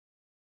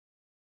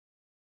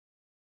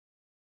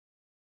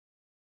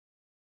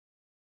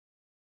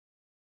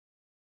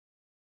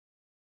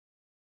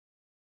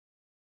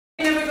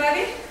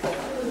everybody?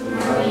 Good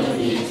morning,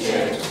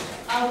 teacher.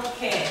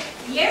 Okay.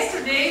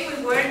 Yesterday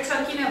we were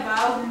talking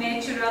about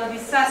natural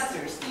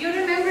disasters. Do you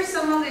remember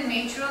some of the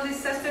natural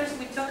disasters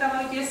we talked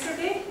about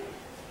yesterday?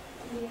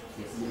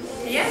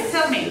 Yes,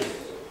 tell me.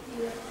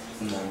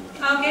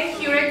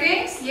 Okay,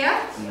 hurricanes,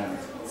 yeah?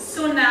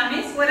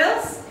 Tsunamis, what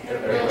else?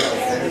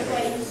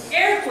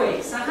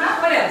 Earthquakes,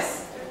 what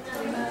else?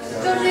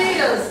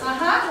 Tornadoes,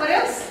 what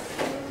else?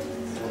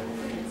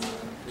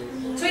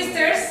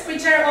 Twisters,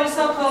 which are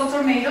also called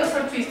tornadoes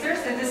or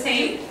twisters, they're the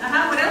same.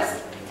 What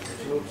else?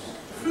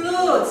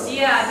 Floods,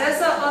 yeah,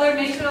 that's another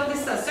natural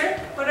disaster.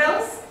 What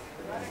else?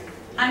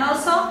 And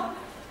also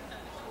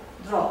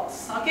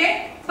droughts,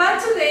 okay? But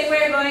today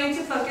we're going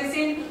to focus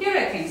in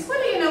hurricanes.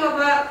 What do you know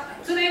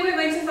about? Today we're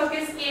going to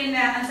focus in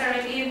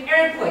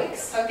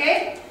earthquakes,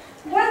 okay?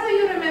 What do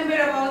you remember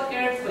about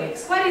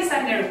earthquakes? What is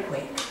an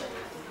earthquake?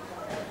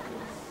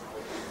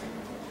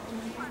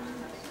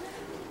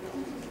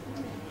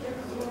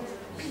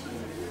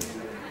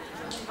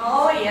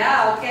 Oh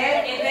yeah,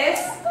 okay. It is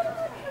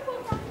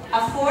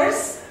a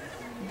force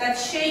that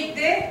shakes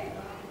the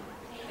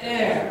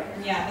air.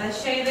 Yeah, that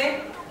shakes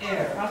the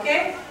air,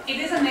 okay? It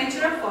is a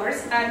natural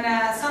force and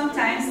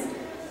sometimes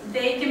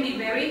they can be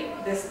very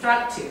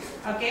destructive,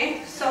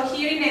 okay? So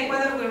here in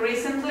Ecuador we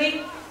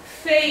recently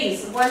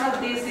faced one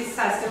of these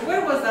disasters.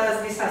 Where was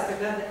that disaster,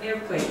 that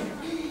earthquake?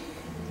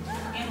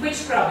 In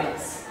which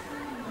province?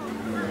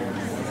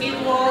 It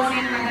was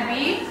in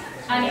Manabí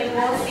and it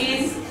was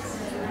in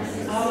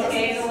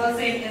okay, it was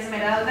in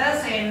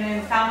Esmeraldas and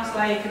in towns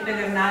like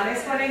Pedernales,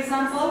 for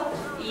example.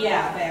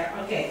 Yeah, there.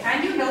 Okay,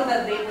 and you know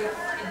that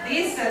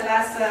this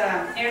last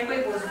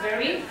earthquake was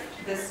very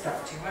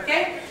destructive.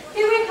 Okay,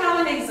 here we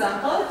have an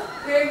example.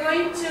 We're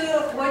going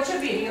to watch a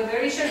video,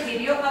 very short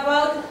video,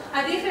 about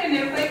a different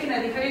earthquake in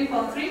a different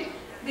country.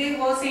 This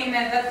was in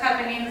that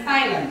happened in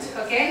Thailand.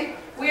 Okay,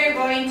 we are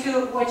going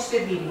to watch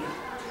the video.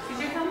 Did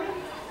you come?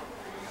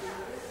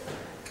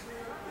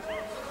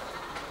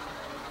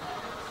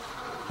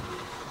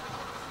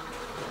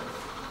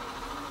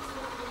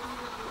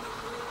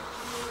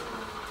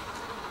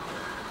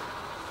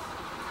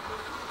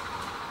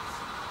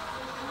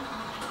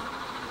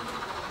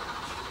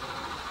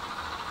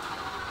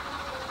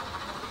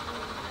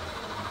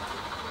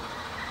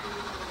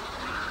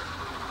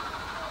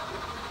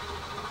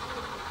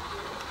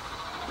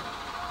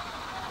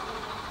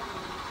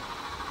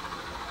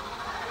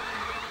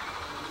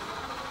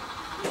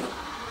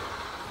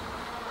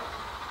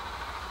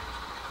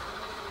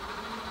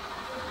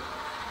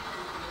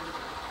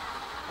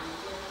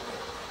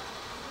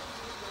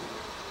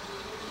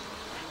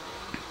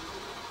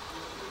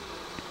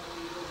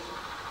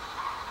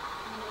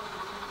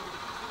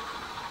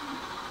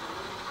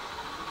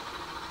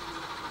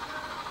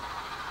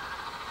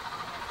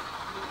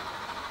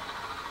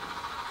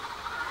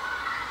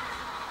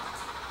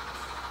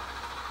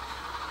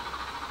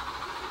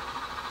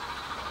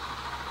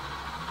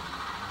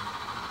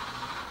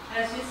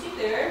 As you see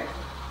there,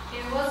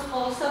 it was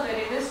also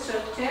very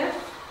destructive.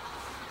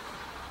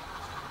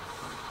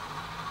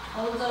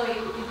 Although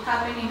it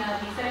happened in a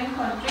different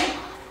country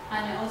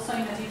and also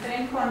in a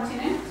different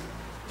continent,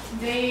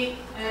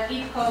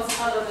 it caused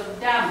a lot of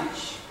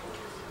damage.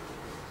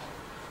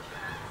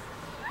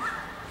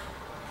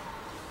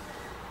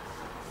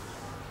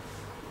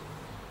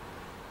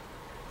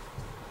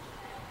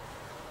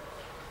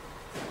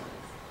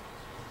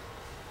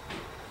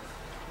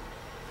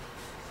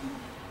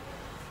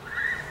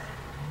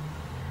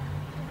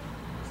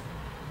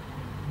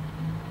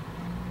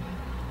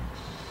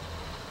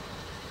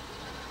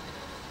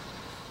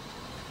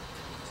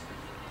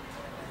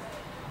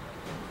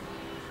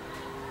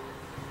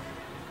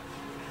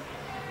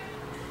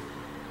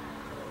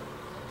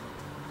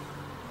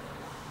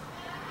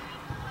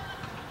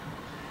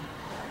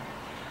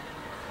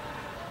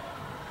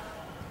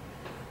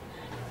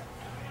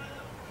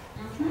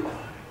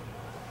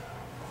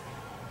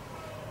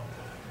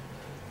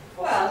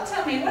 Well,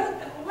 tell me,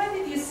 what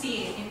did you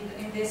see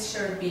in this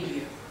short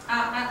video?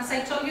 As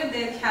I told you,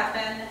 that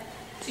happened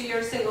 2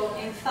 years ago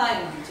in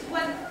Thailand.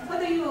 What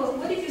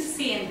did you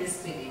see in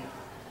this video?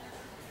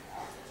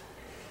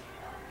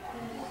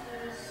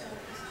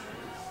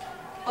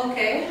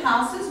 Okay,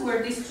 houses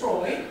were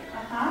destroyed.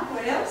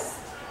 What else?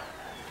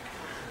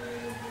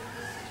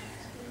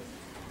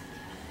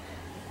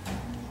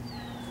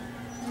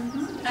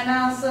 And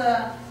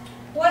also,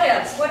 what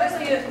else? What else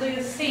do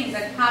you think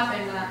that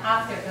happened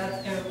after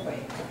that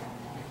earthquake?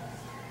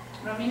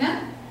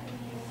 Romina?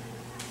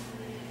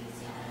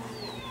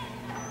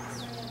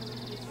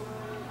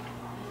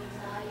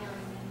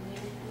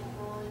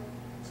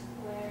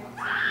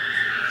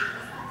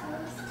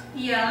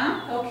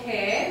 Yeah,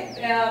 okay.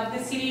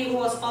 The city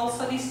was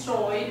also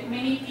destroyed.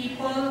 Many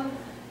people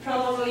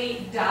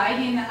probably died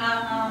in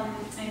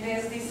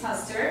this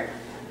disaster.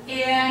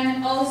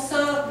 And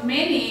also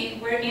many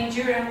were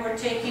injured and were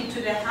taken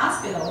to the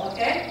hospital,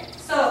 okay?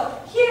 So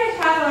here I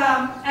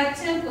have a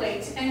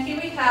template, and here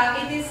we have,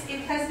 it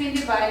has been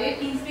divided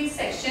in 3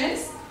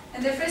 sections.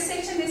 And the first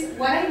section is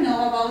what I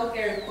know about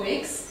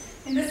earthquakes.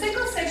 In the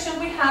second section,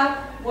 we have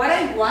what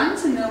I want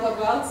to know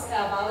about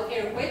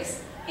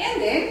earthquakes.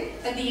 And then,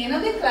 at the end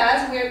of the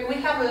class, we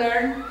will have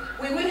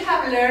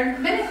learned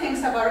many things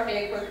about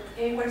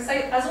earthquakes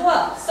as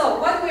well. So,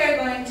 what we are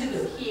going to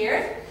do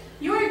here,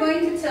 you are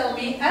going to tell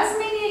me as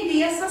many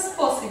ideas as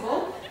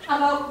possible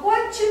about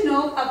what you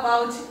know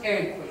about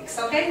earthquakes.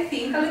 Okay,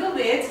 think a little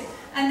bit,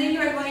 and then you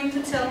are going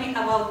to tell me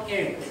about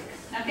earthquakes.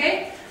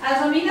 Okay, as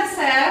Romina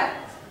said,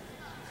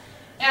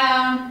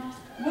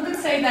 we could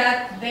say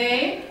that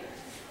they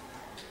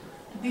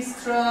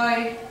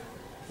destroy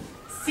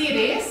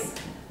cities.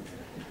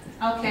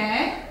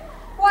 Okay,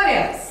 what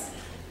else?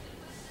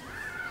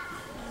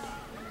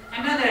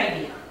 Another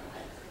idea.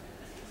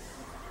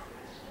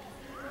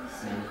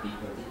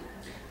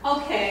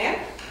 Okay,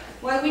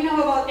 what we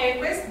know about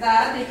earthquakes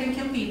that they can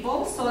kill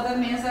people, so that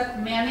means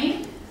that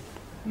many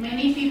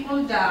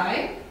people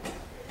die.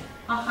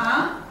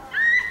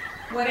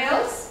 What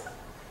else?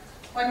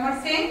 One more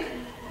thing.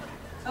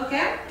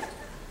 Okay.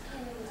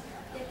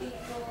 The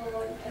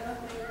people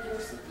evacuate your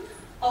city.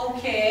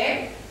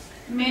 Okay,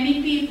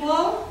 many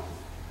people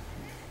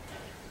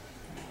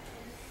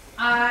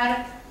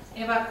are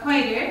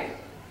evacuated.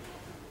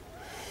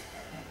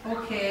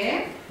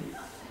 Okay,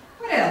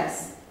 what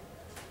else?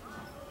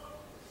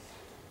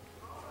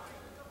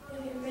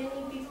 Many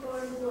people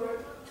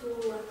work to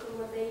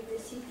accommodate the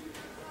city.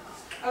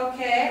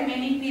 Okay,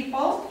 many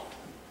people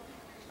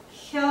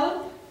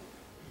help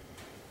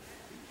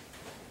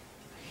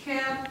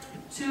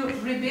to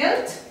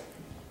rebuild.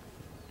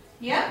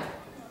 Yeah,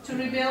 to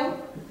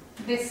rebuild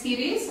the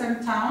cities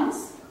and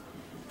towns.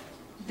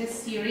 The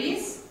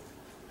cities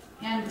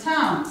and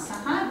towns.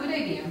 Good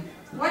idea.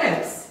 What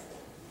else?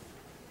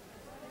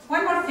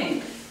 One more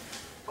thing.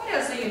 What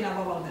else do you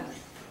know about them?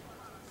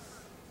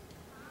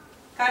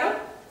 Carol?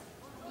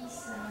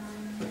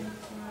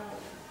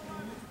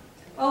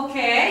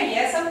 Okay,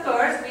 yes, of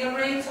course. We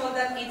already told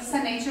that it's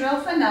a natural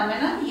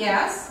phenomenon.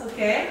 Yes,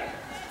 okay.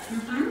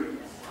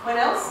 What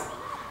else?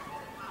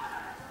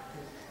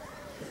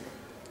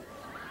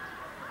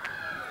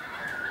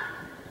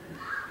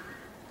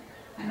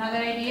 Another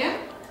idea?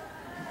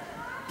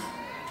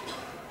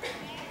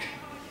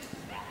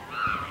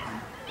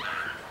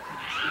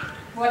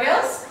 What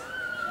else?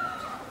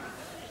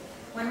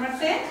 One more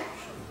thing?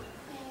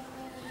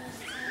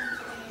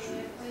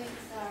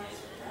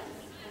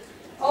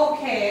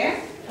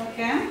 Okay,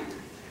 okay.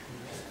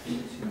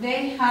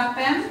 They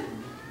happen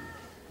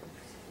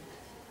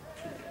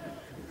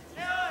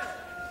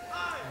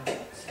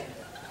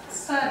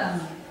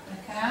suddenly,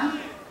 okay?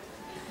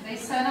 They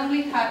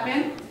suddenly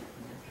happen,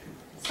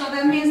 so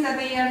that means that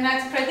they are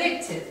not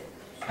predicted.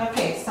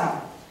 Okay,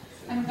 so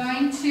I'm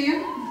going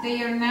to,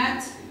 they are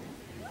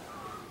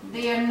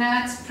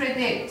not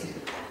predicted.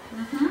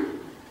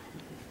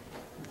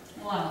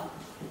 Wow.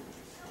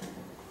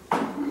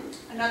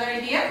 Another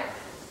idea?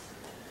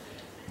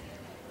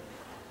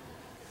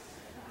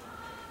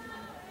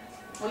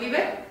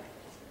 Oliver?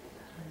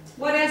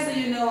 What else do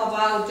you know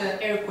about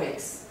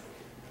earthquakes?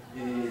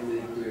 The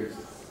earthquakes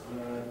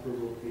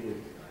provoked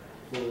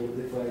for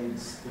the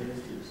fires.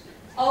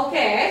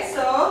 Okay,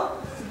 so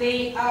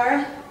they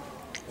are,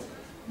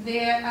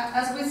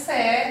 as we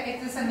said,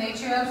 it is a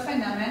natural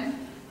phenomenon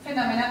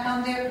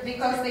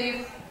because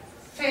they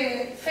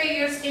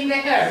failures in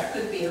the earth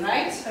could be,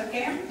 right?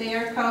 Okay, they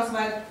are caused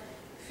by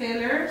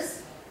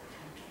failures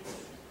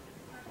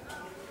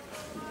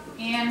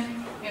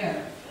in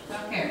earth.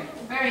 Okay,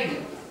 very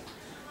good.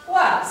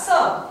 Wow,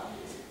 so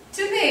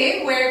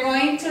today we're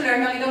going to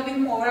learn a little bit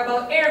more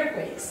about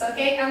earthquakes,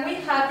 okay? And we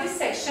have this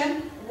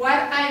section, what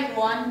I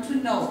want to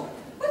know.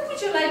 What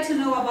would you like to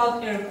know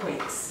about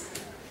earthquakes?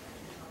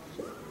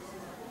 The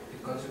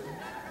consequences.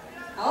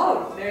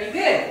 Oh, very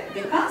good.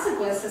 The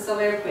consequences of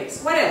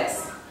earthquakes. What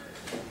else?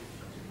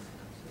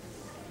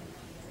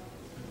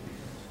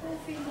 What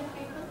feel the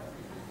people?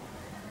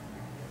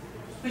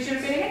 Would you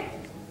repeat it?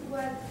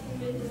 What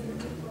feel the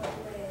people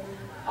when?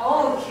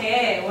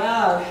 Okay,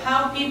 well,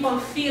 how people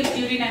feel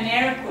during an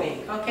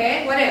earthquake.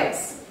 Okay, what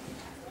else?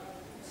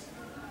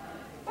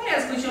 What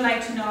else would you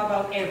like to know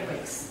about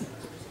earthquakes?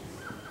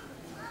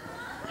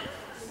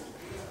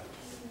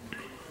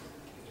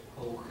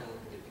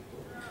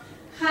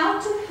 How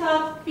to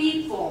help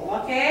people,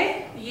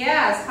 okay?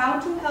 Yes, how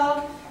to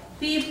help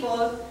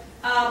people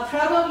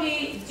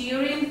probably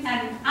during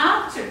and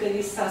after the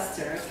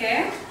disaster,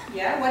 okay?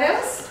 Yeah, what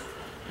else?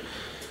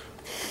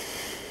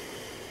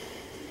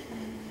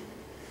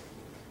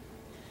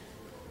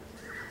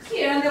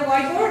 Here on the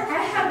whiteboard,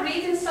 I have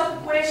written some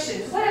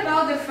questions. What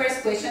about the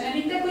first question?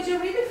 Anita, could you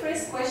read the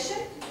first question?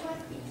 What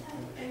is an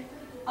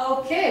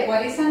earthquake? Okay,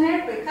 what is an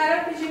earthquake?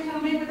 Carol, could you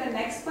help me with the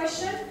next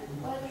question?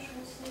 What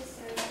José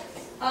says?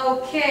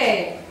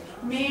 Okay,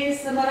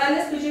 Ms.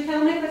 Morales, could you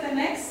help me with the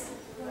next?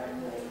 Where do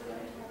they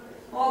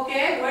happen?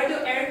 Okay, where do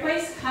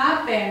earthquakes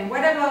happen?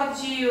 What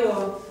about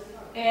you,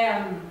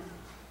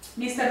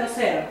 Mr.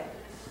 Rosero?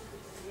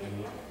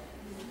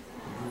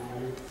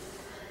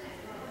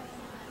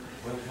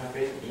 What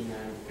happened in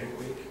an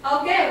earthquake?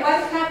 Okay,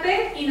 what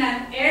happened in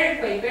an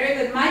earthquake? Very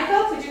good.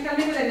 Michael, could you help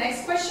me with the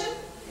next question?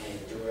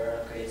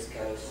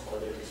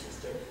 other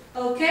disasters.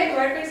 Okay,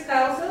 earthquakes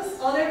causes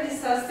other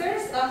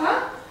disasters.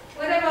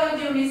 What about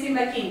you, Miss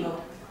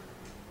Imbaquingo?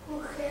 Who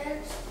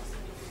helps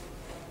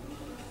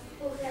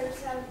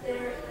after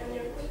an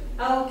earthquake?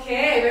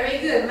 Okay, very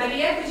good.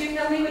 Maria, could you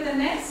help me with the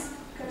next?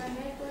 Can an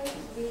earthquake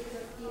be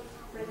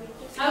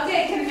predicted?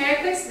 Okay, can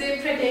earthquakes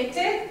be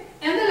predicted?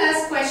 And the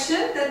last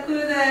question that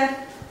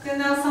could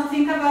know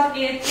something about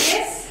it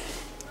is,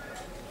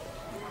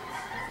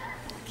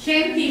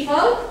 can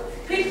people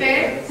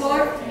prepare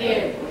for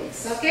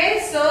earthquakes? Okay,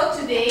 so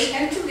today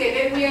and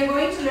together we are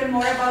going to learn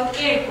more about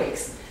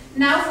earthquakes.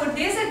 Now for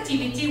this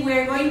activity we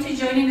are going to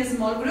join in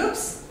small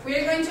groups. We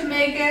are going to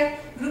make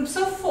groups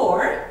of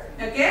 4.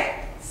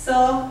 Okay,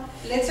 so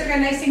let's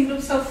organize in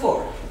groups of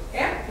 4.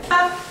 Okay,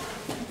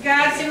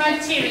 got the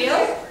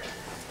material.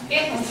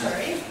 Okay, I'm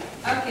sorry.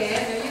 Okay,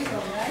 there you go,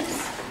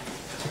 guys.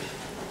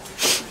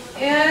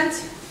 And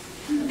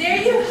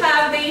there you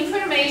have the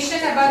information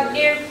about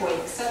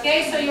earthquakes.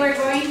 Okay, so you are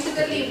going to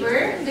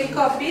deliver the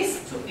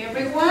copies to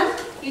everyone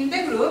in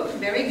the group.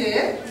 Very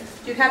good.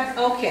 You have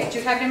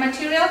the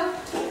material?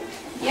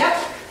 Yep.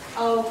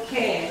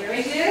 Okay,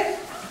 very good.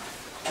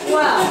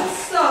 Well,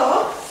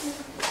 so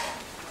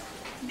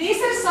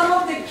these are some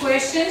of the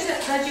questions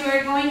that you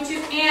are going to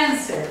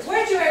answer.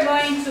 Where you are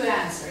going to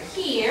answer?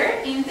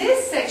 Here, in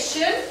this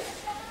section.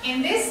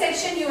 In this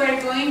section, you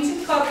are going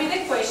to copy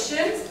the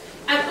questions.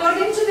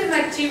 According to the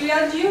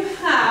material you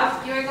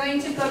have, you are going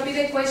to copy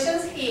the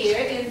questions here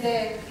in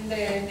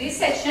this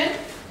section.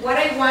 What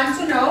I want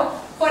to know,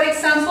 for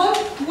example,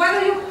 what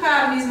do you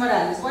have, Ms.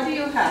 Morales? What do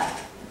you have?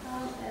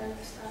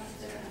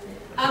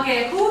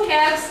 Okay, who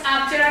helps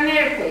after an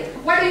earthquake?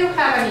 What do you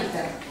have,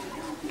 Anita?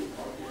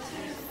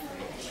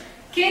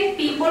 Can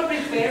people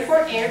prepare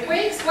for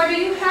earthquakes? What do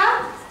you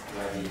have?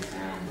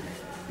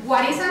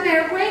 What is an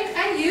earthquake?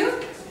 And you?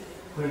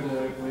 Where the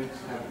earthquakes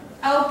happen.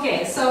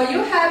 Okay, so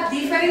you have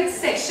different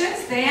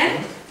sections.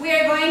 Then we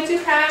are going to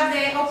have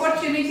the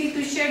opportunity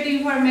to share the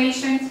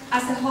information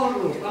as a whole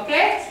group,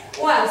 okay?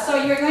 Well, so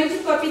you're going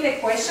to copy the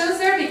questions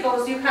there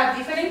because you have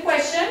different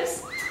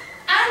questions.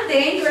 And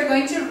then you're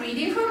going to read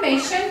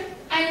information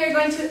and you're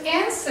going to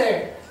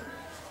answer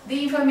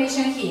the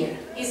information here.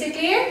 Is it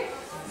clear?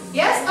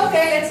 Yes?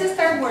 Okay, let's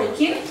start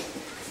working.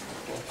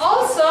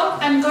 Also,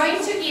 I'm going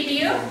to give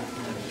you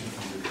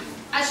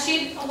a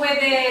sheet with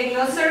the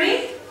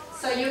glossary.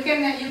 So you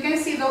can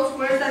see those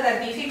words that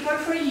are difficult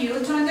for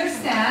you to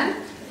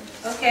understand.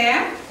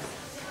 Okay?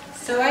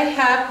 So I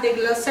have the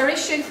glossary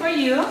sheet for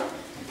you.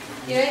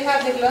 Here I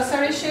have the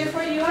glossary sheet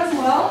for you as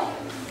well.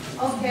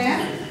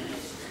 Okay?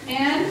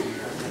 And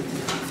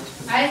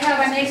I have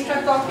an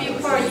extra copy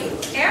for you.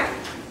 Okay?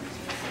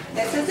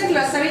 This is the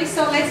glossary.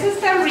 So let's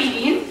start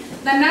reading.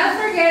 Do not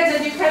forget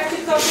that you have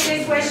to copy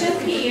the question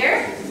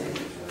here.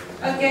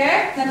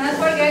 Okay? Do not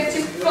forget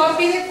to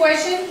copy the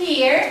question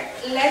here.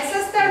 Let's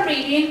start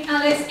reading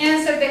and let's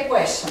answer the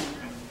question.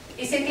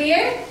 Is it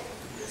clear?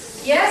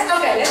 Yes?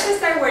 Okay, let's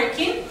start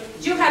working.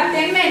 You have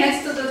 10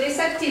 minutes to do this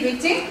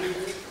activity.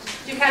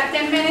 You have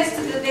 10 minutes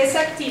to do this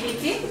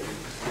activity.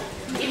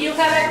 If you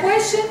have a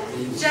question,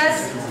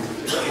 just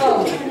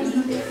call me.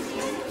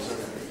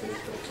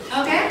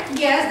 Okay?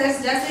 Yes,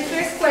 that's just the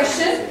first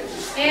question.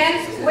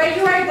 And where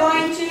you are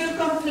going to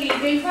complete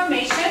the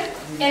information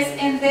is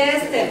in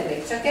this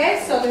template,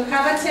 okay? So you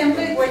have a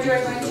template where you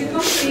are going to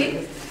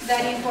complete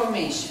that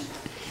information.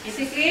 Is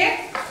it clear?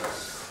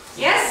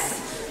 Yes?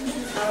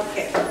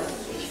 Okay.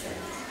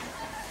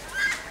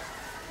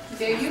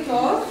 There you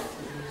go.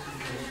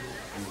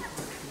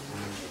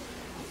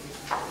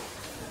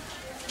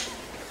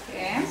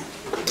 Okay.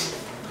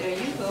 There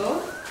you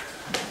go.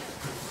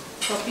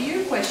 Copy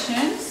your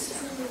questions.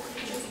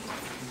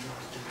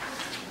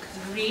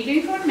 Read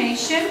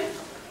information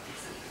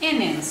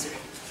and answer.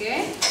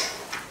 Okay?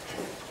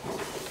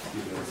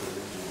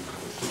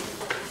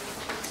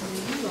 There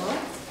you go.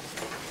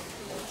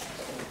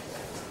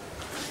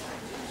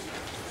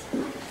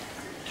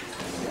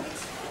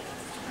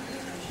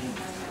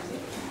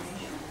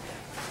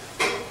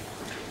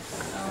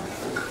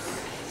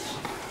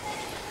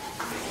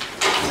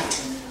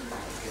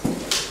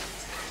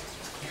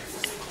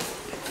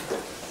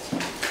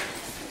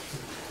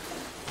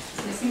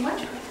 Missing one?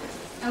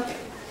 Okay.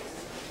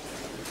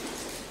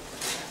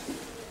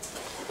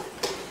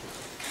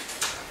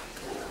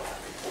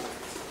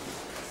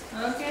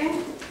 Okay.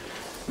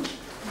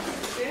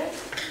 Good.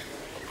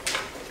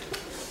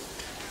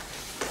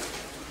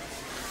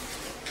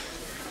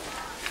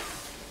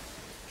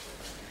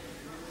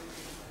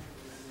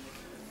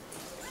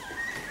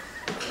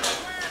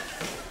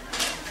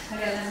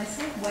 Okay, let me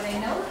see what I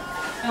know.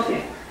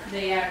 Okay,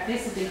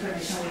 this is the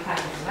information we have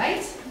here,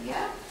 right?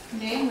 Yeah.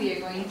 Then we are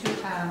going to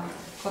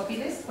copy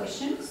these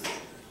questions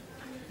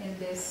in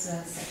this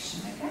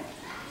section, okay?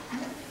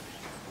 Yeah.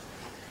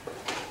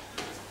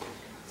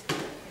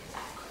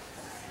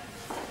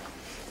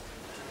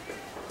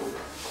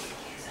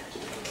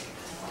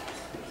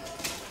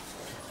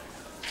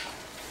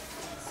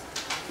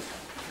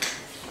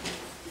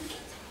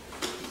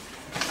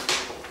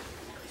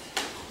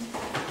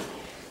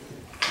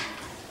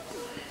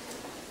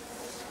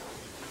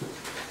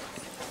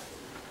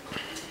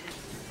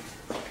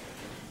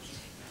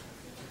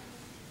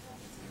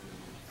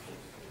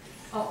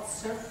 Oh,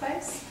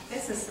 surface.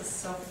 This is the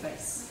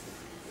surface.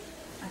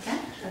 Okay,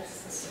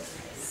 that's the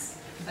surface.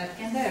 Back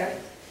in there,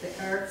 the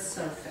Earth's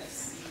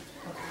surface.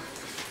 Okay.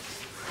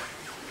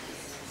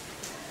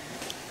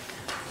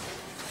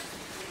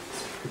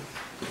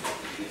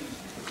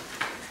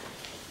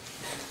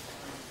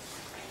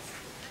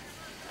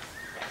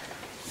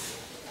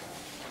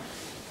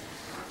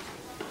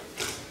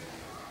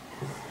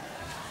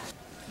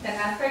 Then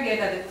I forget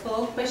that the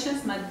 12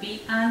 questions must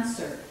be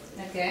answered,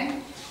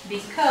 okay?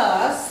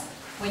 Because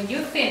when you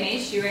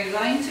finish, you are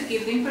going to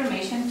give the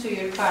information to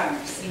your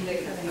partners in the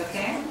group,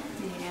 okay?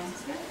 The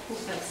answer, who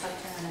helps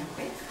after an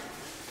earthquake?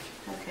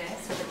 Okay,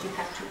 so that you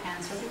have to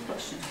answer the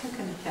question. Who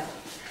can help?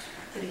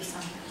 There is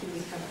something, we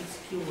have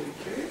rescue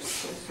workers,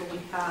 also we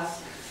have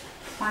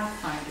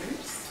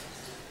firefighters,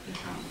 we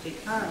have the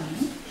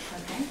army,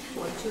 okay,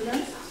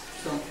 fortune.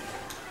 So,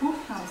 who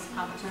helps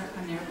after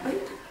an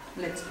earthquake?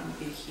 Let's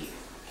compare here.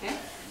 Okay.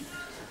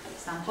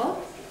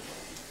 Example.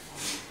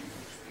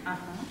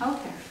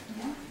 Okay.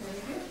 Yeah.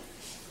 Very good.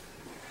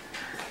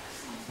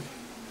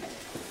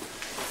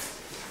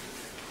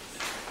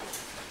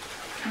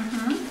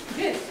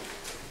 Good.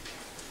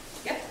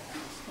 Yep.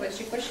 What's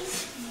your question?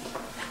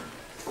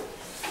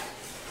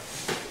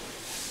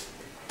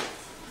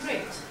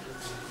 Great.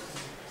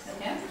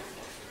 Okay.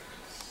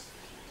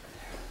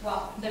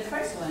 Well, the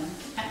first one.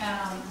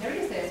 There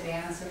is the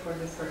answer for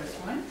the first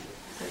one.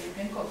 So you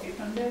can copy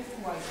from the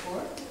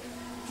whiteboard,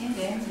 and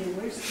then the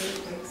words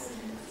earthquakes.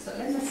 So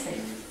let me see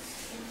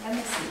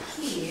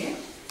here.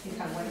 You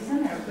have what is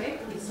an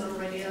earthquake. It's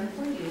already done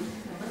for you.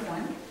 Number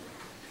one.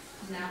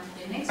 Now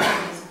the next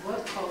one is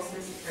what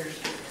causes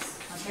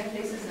earthquakes. Okay,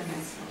 this is the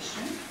next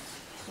question.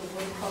 So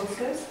what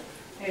causes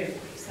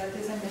earthquakes? That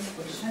is the next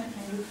question,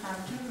 and you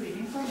have to read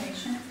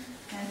information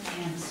and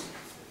answer.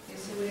 You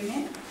see what I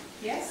mean?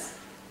 Yes.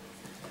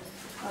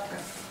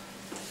 Okay.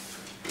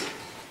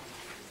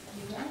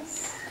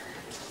 Yes.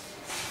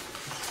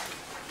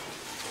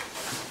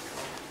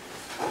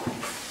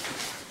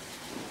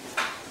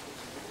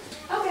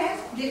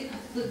 Okay,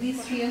 do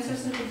these three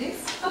answers look at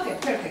this? Okay,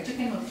 perfect. You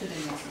can move to the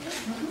next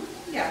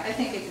one. Yeah, I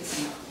think it is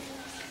enough.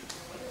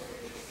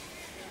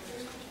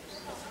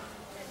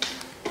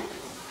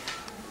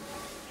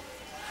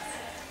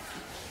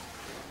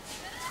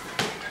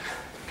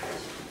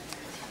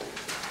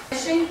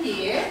 Question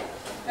here.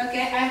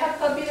 Okay, I have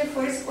copied the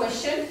first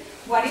question.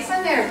 What is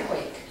an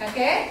earthquake?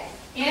 Okay?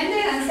 And the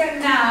answer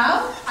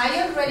now,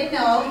 I already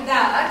know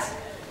that.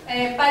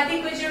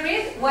 Patty, could you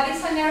read? What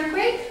is an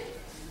earthquake?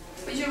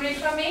 Could you read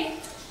for me?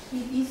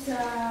 It is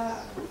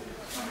a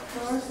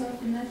force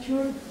of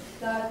nature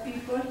that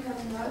people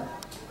cannot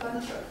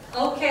control.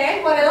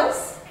 Okay, what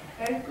else?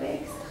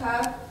 Earthquakes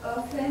have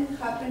often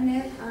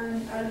happened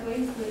and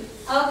always will.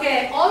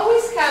 Okay,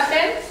 always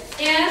happen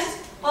and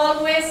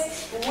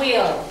always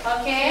will.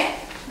 Okay?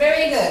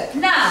 Very good.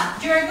 Now,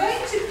 you're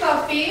going to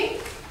copy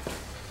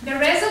the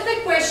rest of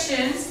the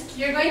questions.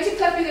 You're going to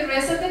copy the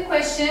rest of the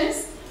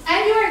questions,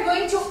 and you are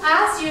going to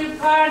ask your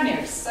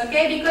partners,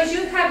 okay? Because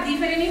you have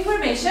different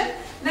information.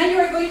 Now you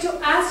are going to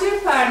ask your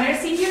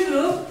partners in your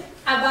group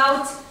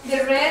about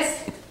the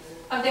rest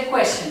of the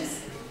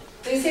questions.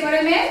 Do you see what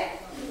I mean?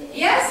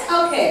 Yes?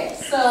 Okay.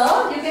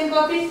 So, you can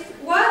copy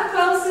what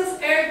causes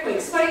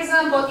earthquakes. For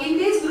example, in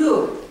this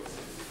group,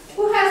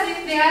 who has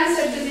the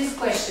answer to this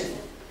question?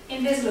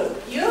 In this group.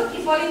 You,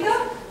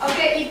 Hipólito?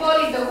 Okay,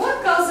 Hipólito,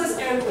 what causes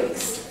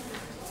earthquakes?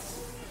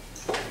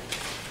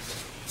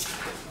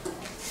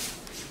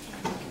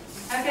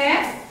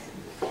 Okay?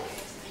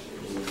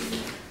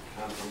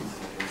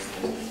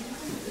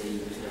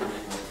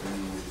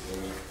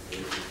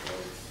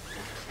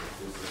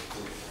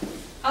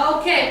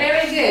 Okay,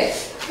 very good.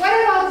 What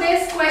about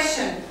this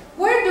question?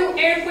 Where do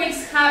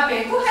earthquakes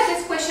happen? Who has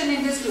this question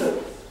in this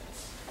group?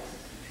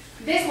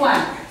 This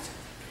one.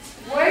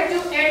 Where do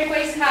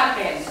earthquakes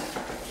happen?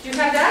 Do you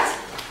have that?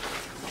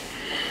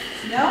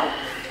 No?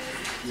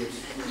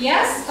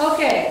 Yes?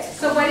 Okay.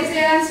 So what is the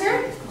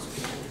answer?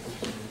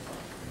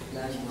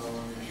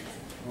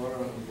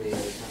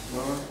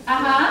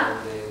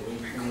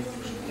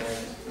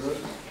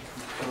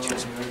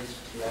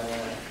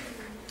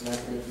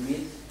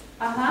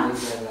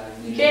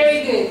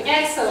 Very good.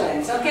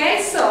 Excellent.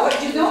 Okay, so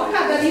you don't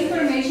have that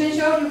information,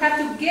 so you have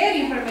to get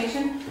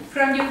information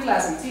from your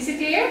classmates. Is it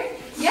clear?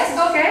 Yes?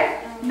 Okay.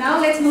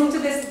 Now let's move to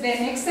the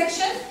next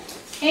section.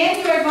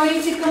 And you are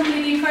going to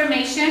complete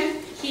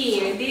information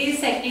here, in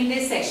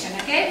this section,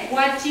 okay?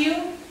 What you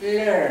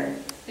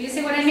learn. Do you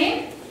see what I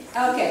mean?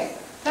 Okay.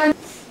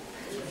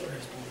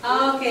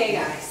 Okay,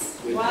 guys.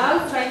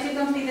 Well, try to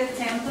complete the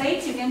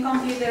template. You can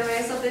complete the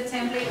rest of the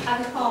template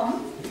at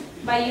home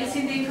by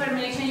using the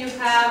information you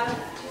have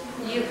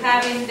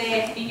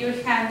in your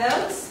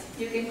handouts.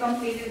 You can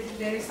complete it if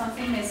there is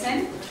something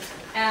missing.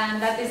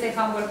 And that is the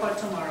homework for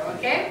tomorrow,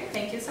 okay?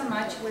 Thank you so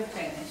much. We're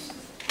finished.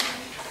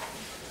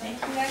 Thank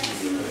you,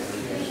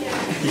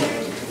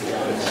 guys.